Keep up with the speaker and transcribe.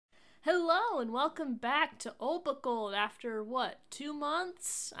Hello and welcome back to Old But Gold after, 2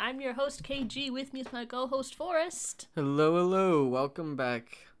 months? I'm your host KG, with me is my co-host Forrest. Hello, welcome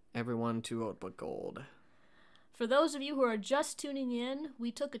back everyone to Old But Gold. For those of you who are just tuning in,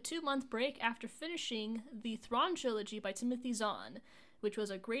 we took a 2-month break after finishing the Thrawn trilogy by Timothy Zahn, which was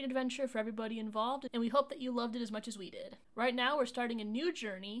a great adventure for everybody involved, and we hope that you loved it as much as we did. Right now we're starting a new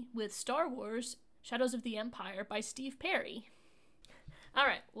journey with Star Wars Shadows of the Empire by Steve Perry.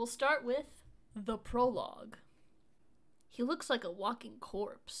 Alright, we'll start with the prologue. He looks like a walking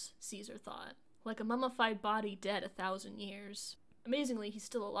corpse, Caesar thought, like a mummified body dead 1,000 years. Amazingly, he's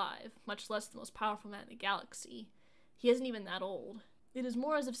still alive, much less the most powerful man in the galaxy. He isn't even that old. It is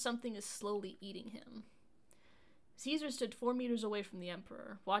more as if something is slowly eating him. Caesar stood 4 meters away from the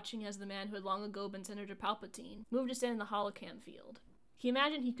Emperor, watching as the man who had long ago been Senator Palpatine moved to stand in the holocam field. He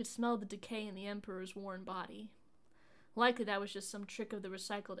imagined he could smell the decay in the Emperor's worn body. Likely that was just some trick of the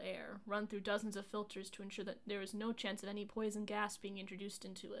recycled air, run through dozens of filters to ensure that there is no chance of any poison gas being introduced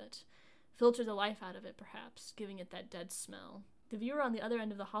into it. Filter the life out of it, perhaps, giving it that dead smell. The viewer on the other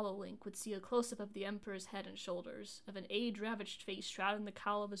end of the hololink would see a close-up of the Emperor's head and shoulders, of an age-ravaged face shrouded in the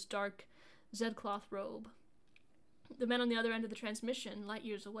cowl of his dark, zed-cloth robe. The men on the other end of the transmission, light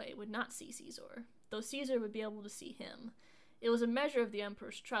years away, would not see Caesar, though Caesar would be able to see him. It was a measure of the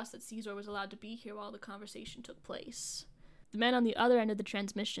Emperor's trust that Caesar was allowed to be here while the conversation took place. The men on the other end of the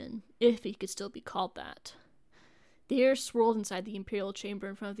transmission, if he could still be called that. The air swirled inside the Imperial chamber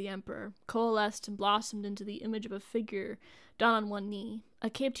in front of the Emperor, coalesced and blossomed into the image of a figure down on one knee, a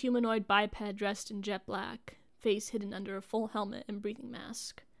caped humanoid biped dressed in jet black, face hidden under a full helmet and breathing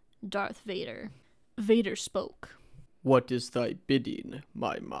mask. Darth Vader. Vader spoke. What is thy bidding,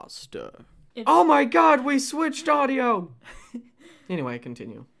 my master? Oh my god, we switched audio! Anyway,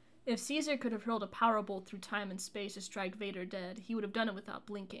 continue. If Caesar could have hurled a power bolt through time and space to strike Vader dead, he would have done it without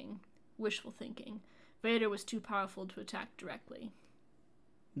blinking. Wishful thinking. Vader was too powerful to attack directly.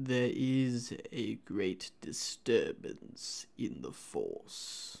 There is a great disturbance in the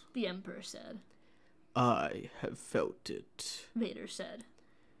Force, the Emperor said. I have felt it, Vader said.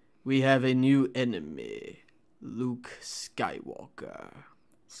 We have a new enemy, Luke Skywalker.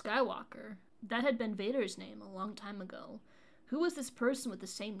 Skywalker? That had been Vader's name a long time ago. Who was this person with the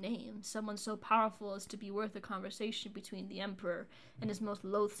same name, someone so powerful as to be worth a conversation between the Emperor and his most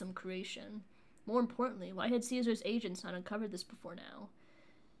loathsome creation? More importantly, why had Caesar's agents not uncovered this before now?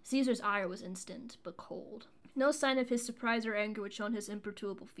 Caesar's ire was instant, but cold. No sign of his surprise or anger would show on his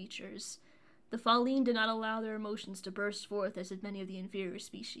imperturbable features. The Falleen did not allow their emotions to burst forth as did many of the inferior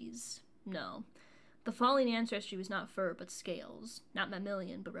species. No. The Falleen ancestry was not fur but scales, not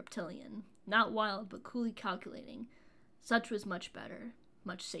mammalian but reptilian, not wild but coolly calculating. Such was much better,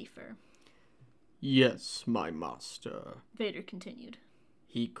 much safer. Yes, my master, Vader continued.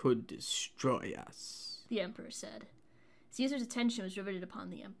 He could destroy us, the Emperor said. Caesar's attention was riveted upon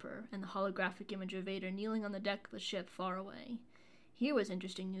the Emperor, and the holographic image of Vader kneeling on the deck of the ship far away. Here was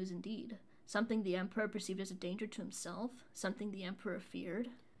interesting news indeed. Something the Emperor perceived as a danger to himself, something the Emperor feared.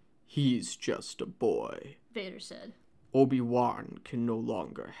 He's just a boy, Vader said. Obi-Wan can no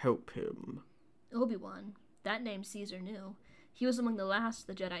longer help him. Obi-Wan? That name Caesar knew. He was among the last of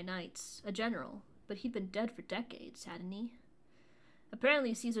the Jedi Knights, a general, but he'd been dead for decades, hadn't he?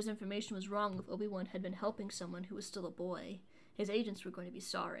 Apparently Caesar's information was wrong if Obi-Wan had been helping someone who was still a boy. His agents were going to be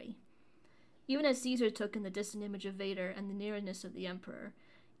sorry. Even as Caesar took in the distant image of Vader and the nearness of the Emperor,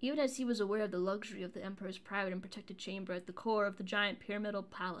 even as he was aware of the luxury of the Emperor's private and protected chamber at the core of the giant pyramidal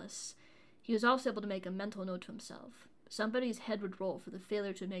palace, he was also able to make a mental note to himself. Somebody's head would roll for the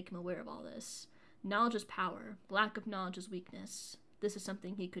failure to make him aware of all this. Knowledge is power, lack of knowledge is weakness. This is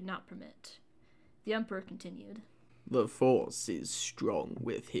something he could not permit. The Emperor continued. The Force is strong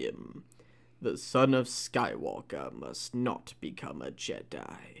with him. The son of Skywalker must not become a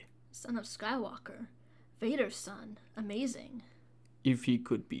Jedi. Son of Skywalker? Vader's son. Amazing. If he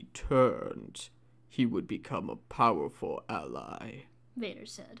could be turned, he would become a powerful ally, Vader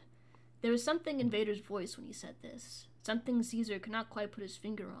said. There was something in Vader's voice when he said this. Something Caesar could not quite put his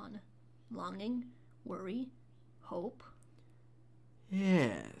finger on. Longing? Worry? Hope?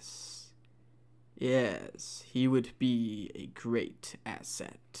 Yes, he would be a great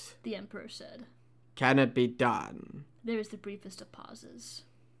asset, the Emperor said. Can it be done? There was the briefest of pauses.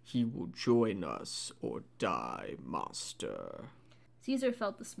 He will join us or die, master. Caesar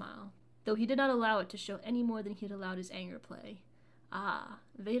felt the smile, though he did not allow it to show any more than he had allowed his anger play. Ah,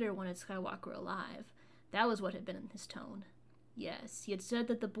 Vader wanted Skywalker alive. That was what had been in his tone. Yes, he had said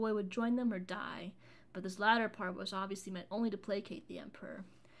that the boy would join them or die, but this latter part was obviously meant only to placate the Emperor.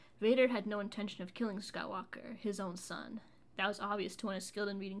 Vader had no intention of killing Skywalker, his own son. That was obvious to one as skilled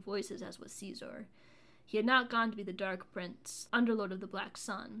in reading voices as was Caesar. He had not gone to be the Dark Prince, Underlord of the Black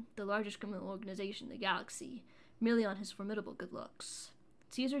Sun, the largest criminal organization in the galaxy, merely on his formidable good looks.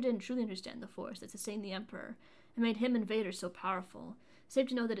 Caesar didn't truly understand the force that sustained the Emperor and made him and Vader so powerful, save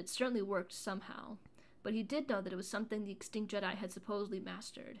to know that it certainly worked somehow. But he did know that it was something the extinct Jedi had supposedly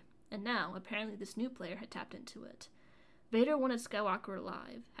mastered, and now, apparently, this new player had tapped into it. Vader wanted Skywalker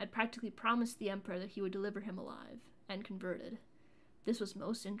alive, had practically promised the Emperor that he would deliver him alive, and converted. This was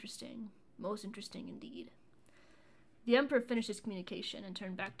most interesting indeed. The Emperor finished his communication and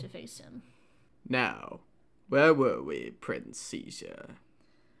turned back to face him. Now, where were we, Prince Caesar?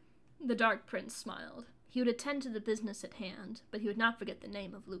 The Dark Prince smiled. He would attend to the business at hand, but he would not forget the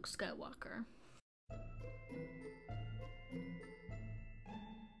name of Luke Skywalker.